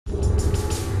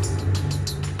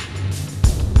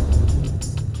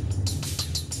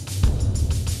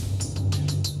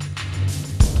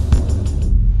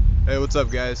What's up,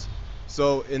 guys?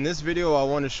 So in this video I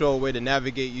want to show a way to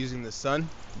navigate using the sun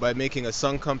by making a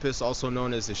sun compass, also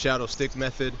known as the shadow stick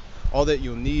method. All that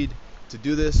you'll need to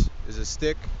do this is a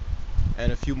stick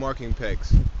and a few marking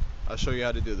pegs. I'll show you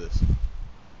how to do this.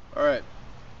 Alright,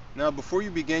 now before you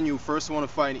begin, you first want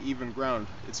to find even ground.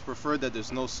 It's preferred that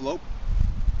there's no slope,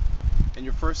 and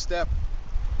your first step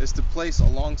is to place a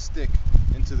long stick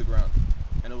into the ground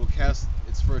and it will cast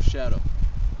its first shadow.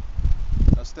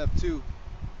 Now step 2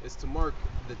 is to mark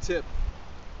the tip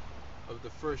of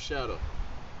the first shadow.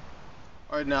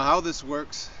 Alright, now how this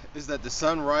works is that the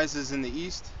sun rises in the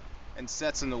east and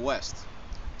sets in the west.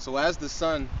 So as the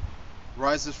sun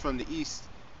rises from the east,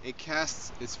 it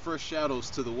casts its first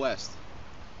shadows to the west.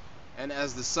 And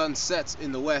as the sun sets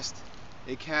in the west,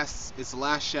 it casts its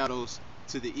last shadows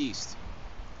to the east.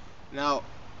 Now,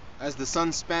 as the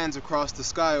sun spans across the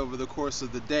sky over the course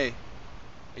of the day,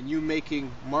 and you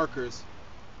making markers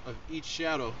of each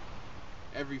shadow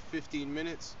every 15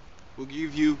 minutes will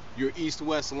give you your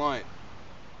east-west line,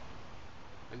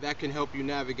 and that can help you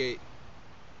navigate.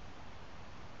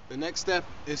 The next step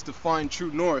is to find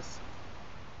true north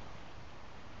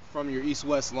from your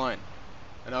east-west line,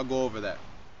 and I'll go over that.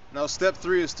 Now step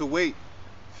 3 is to wait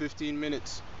 15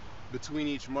 minutes between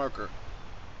each marker,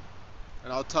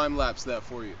 and I'll time-lapse that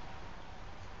for you.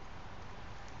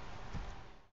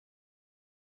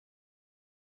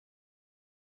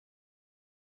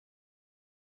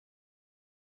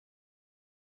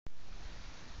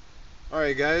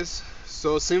 Alright guys,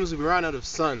 so it seems we ran out of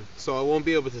sun, so I won't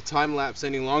be able to time lapse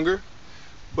any longer,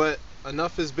 but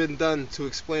enough has been done to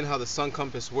explain how the sun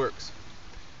compass works.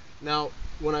 Now,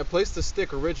 when I placed the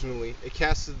stick originally, it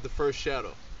casted the first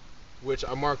shadow, which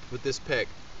I marked with this peg.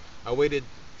 I waited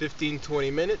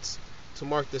 15-20 minutes to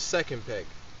mark the second peg,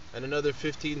 and another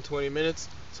 15-20 minutes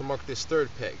to mark this third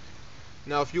peg.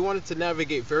 Now, if you wanted to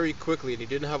navigate very quickly and you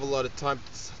didn't have a lot of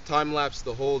time lapse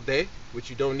the whole day,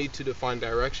 which you don't need to find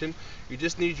direction, you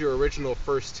just need your original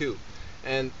first two.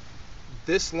 And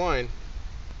this line,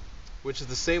 which is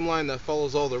the same line that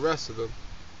follows all the rest of them,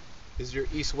 is your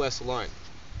east-west line.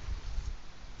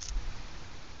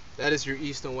 That is your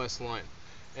east and west line,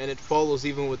 and it follows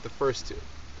even with the first two.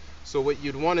 So what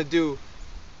you'd want to do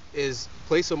is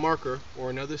place a marker or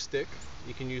another stick,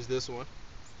 you can use this one,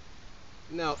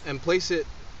 now, and place it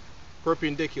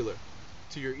perpendicular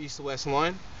to your east-west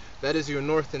line. That is your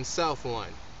north and south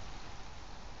line.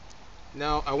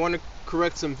 Now, I want to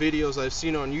correct some videos I've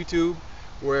seen on YouTube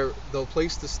where they'll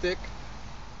place the stick,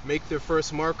 make their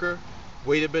first marker,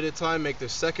 wait a bit of time, make their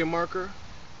second marker,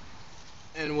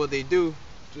 and what they do,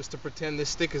 just to pretend this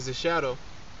stick is a shadow,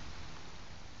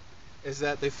 is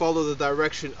that they follow the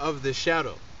direction of the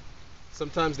shadow.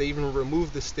 Sometimes they even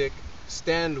remove the stick,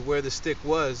 stand where the stick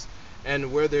was,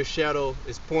 and where their shadow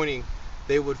is pointing,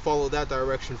 they would follow that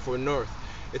direction for north.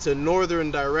 It's a northern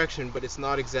direction, but it's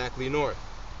not exactly north.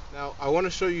 Now, I want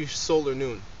to show you solar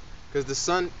noon, because the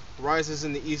sun rises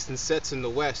in the east and sets in the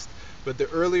west, but the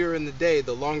earlier in the day,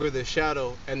 the longer the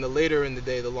shadow, and the later in the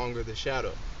day, the longer the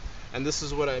shadow. And this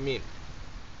is what I mean.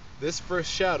 This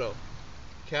first shadow,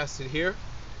 casted here,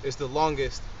 is the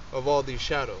longest of all these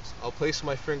shadows. I'll place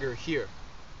my finger here.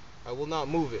 I will not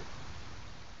move it.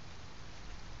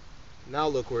 Now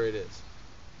look where it is.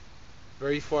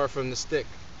 Very far from the stick.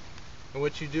 And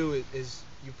what you do is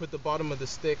you put the bottom of the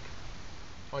stick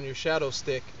on your shadow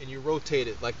stick and you rotate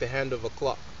it like the hand of a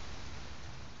clock.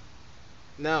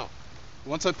 Now,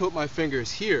 once I put my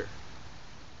fingers here,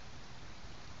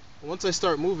 once I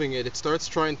start moving it, it starts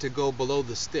trying to go below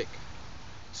the stick.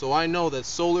 So I know that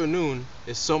solar noon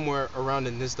is somewhere around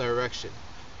in this direction.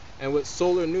 And what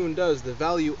solar noon does, the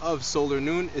value of solar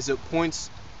noon, is it points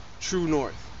true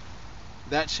north.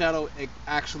 That shadow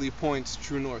actually points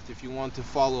true north. If you want to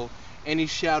follow any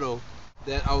shadow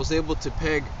that I was able to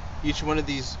peg each one of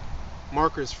these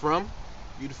markers from,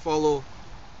 you'd follow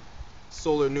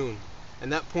solar noon.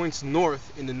 And that points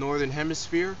north in the northern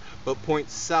hemisphere, but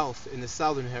points south in the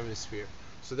southern hemisphere.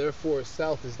 So therefore,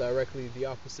 south is directly the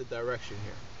opposite direction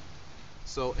here.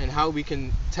 So, and how we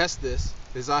can test this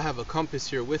is I have a compass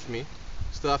here with me.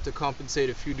 Still have to compensate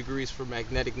a few degrees for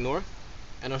magnetic north.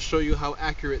 And I'll show you how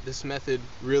accurate this method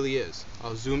really is.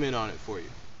 I'll zoom in on it for you.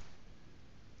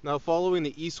 Now, following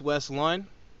the east-west line,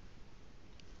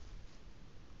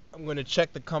 I'm going to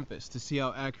check the compass to see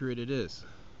how accurate it is.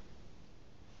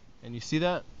 And you see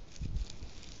that?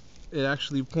 It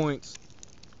actually points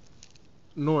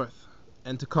north.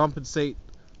 And to compensate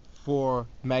for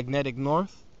magnetic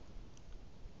north,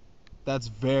 that's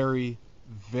very,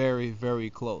 very,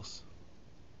 very close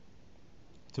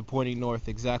to pointing north,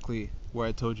 exactly where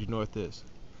I told you north is.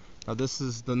 Now this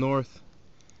is the north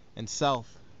and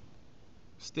south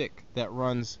stick that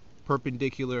runs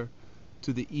perpendicular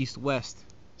to the east-west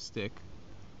stick,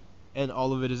 and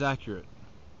all of it is accurate.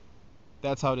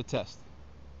 That's how to test.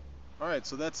 Alright,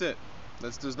 so that's it.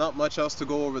 There's not much else to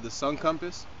go over the sun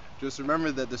compass. Just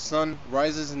remember that the sun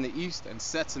rises in the east and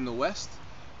sets in the west.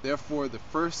 Therefore, the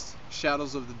first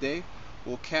shadows of the day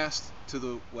will cast to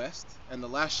the west, and the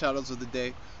last shadows of the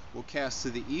day will cast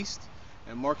to the east.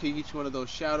 And marking each one of those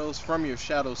shadows from your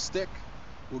shadow stick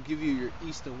will give you your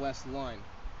east and west line.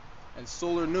 And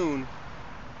solar noon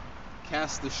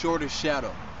casts the shortest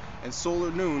shadow. And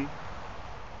solar noon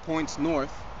points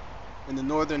north in the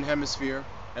northern hemisphere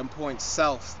and points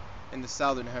south in the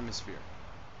southern hemisphere.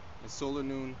 And solar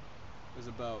noon is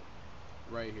about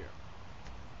right here.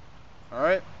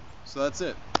 Alright, so that's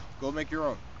it. Go make your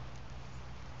own.